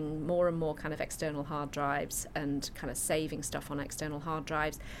getting more and more kind of external hard drives and kind of saving stuff on external hard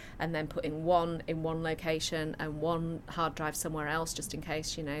drives, and then putting one in one location and one hard drive somewhere else just in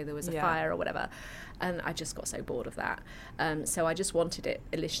case, you know, there was a fire or whatever. And I just got so bored of that. So I just wanted it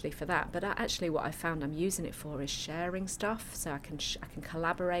initially for that. But actually what I found I'm using it for is sharing stuff, so I can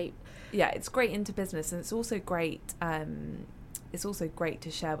collaborate. Yeah, it's great into business, and it's also great. It's also great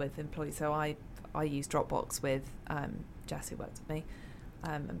to share with employees. So I use Dropbox with Jess, who works with me,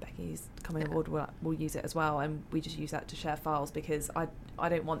 and Becky, who's coming aboard, will use it as well, and we just use that to share files, because I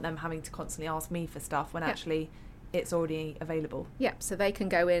don't want them having to constantly ask me for stuff when actually it's already available. Yeah, so they can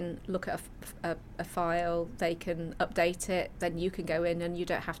go in, look at a file, they can update it, then you can go in and you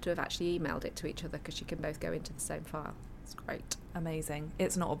don't have to have actually emailed it to each other, because you can both go into the same file. It's great. Amazing.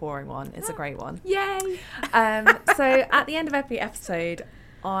 It's not a boring one, it's a great one. Yay! So at the end of every episode,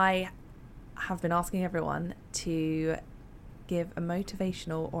 I have been asking everyone to give a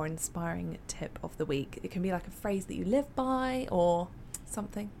motivational or inspiring tip of the week. It can be like a phrase that you live by or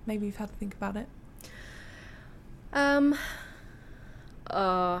something. Maybe you've had to think about it.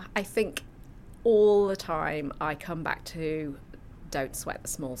 I think all the time I come back to don't sweat the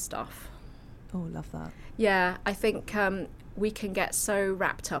small stuff. Oh, love that. Yeah, I think we can get so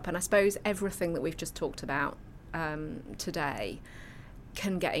wrapped up, and I suppose everything that we've just talked about today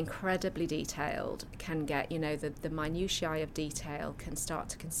can get incredibly detailed, can get, you know, the minutiae of detail can start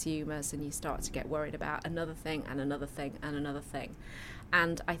to consume us, and you start to get worried about another thing and another thing and another thing.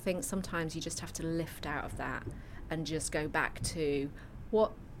 And I think sometimes you just have to lift out of that and just go back to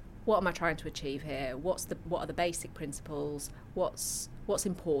what am I trying to achieve here? What are the basic principles? What's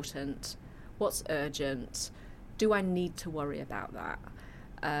important? What's urgent? Do I need to worry about that?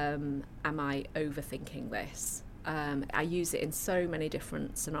 Am I overthinking this? I use it in so many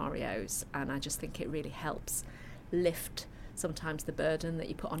different scenarios, and I just think it really helps lift sometimes the burden that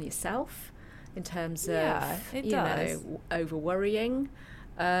you put on yourself in terms of, you know, over worrying,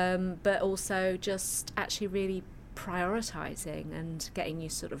 but also just actually really prioritising and getting you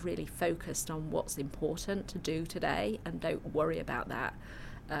sort of really focused on what's important to do today, and don't worry about that.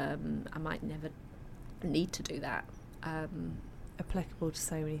 I might never need to do that. Applicable to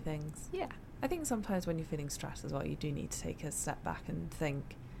so many things. Yeah. I think sometimes when you're feeling stressed as well, you do need to take a step back and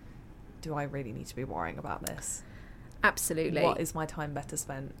think, do I really need to be worrying about this? Absolutely. What is my time better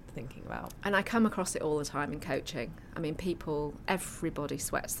spent thinking about? And I come across it all the time in coaching. I mean, everybody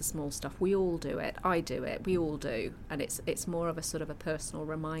sweats the small stuff. We all do it. I do it. We all do. And it's more of a sort of a personal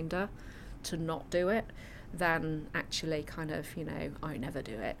reminder to not do it than actually kind of, you know, I never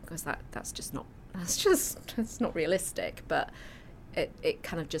do it, because it's not realistic. But it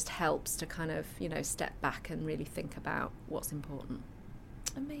kind of just helps to kind of, you know, step back and really think about what's important.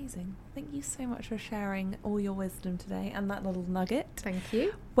 Amazing. Thank you so much for sharing all your wisdom today and that little nugget. Thank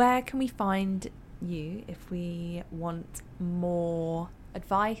you. Where can we find you if we want more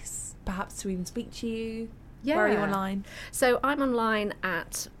advice, perhaps to even speak to you? Yeah. Where are you online? So I'm online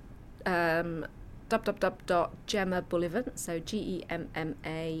at www.gemmabullivant, so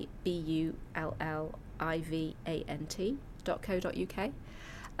GemmaBullivant.co.uk.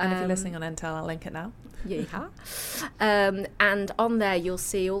 And if you're listening on Intel, I'll link it now. Yeah. And on there you'll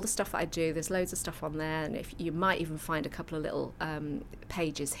see all the stuff that I do. There's loads of stuff on there, and if you might even find a couple of little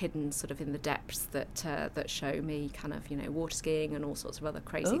pages hidden sort of in the depths that show me kind of, you know, water skiing and all sorts of other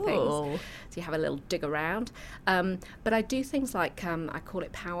crazy things. So you have a little dig around. But I do things like I call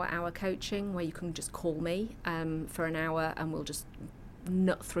it Power Hour coaching, where you can just call me for an hour and we'll just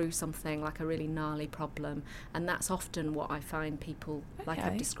nut through something like a really gnarly problem. And that's often what I find people, like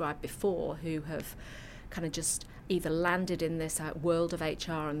I've described before, who have kind of just either landed in this world of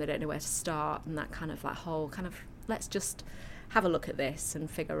HR and they don't know where to start, and that kind of like whole kind of, let's just have a look at this and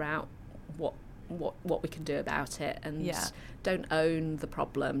figure out what we can do about it, and don't own the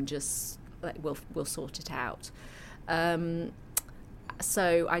problem, just like we'll sort it out.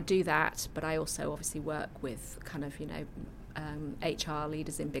 So I do that, but I also obviously work with kind of, you know, HR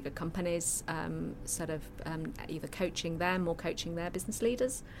leaders in bigger companies, sort of either coaching them or coaching their business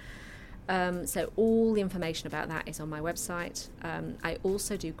leaders. So all the information about that is on my website. I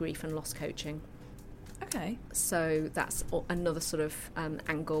also do grief and loss coaching. Okay. So that's another sort of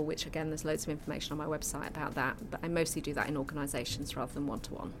angle, which again, there's loads of information on my website about that, but I mostly do that in organisations rather than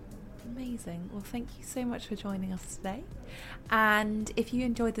one-to-one. Amazing. Well, thank you so much for joining us today. And if you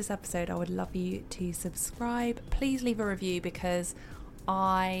enjoyed this episode, I would love you to subscribe. Please leave a review, because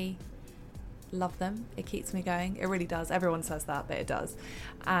I love them. It keeps me going. It really does. Everyone says that, but it does.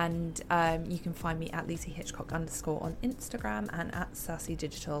 And you can find me at LucyHitchcock_ on Instagram, and at Sassy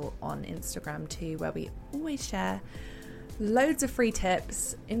Digital on Instagram too, where we always share Loads of free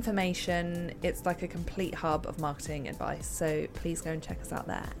tips, information. It's like a complete hub of marketing advice. So please go and check us out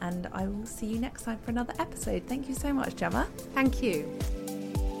there. And I will see you next time for another episode. Thank you so much, Gemma. Thank you.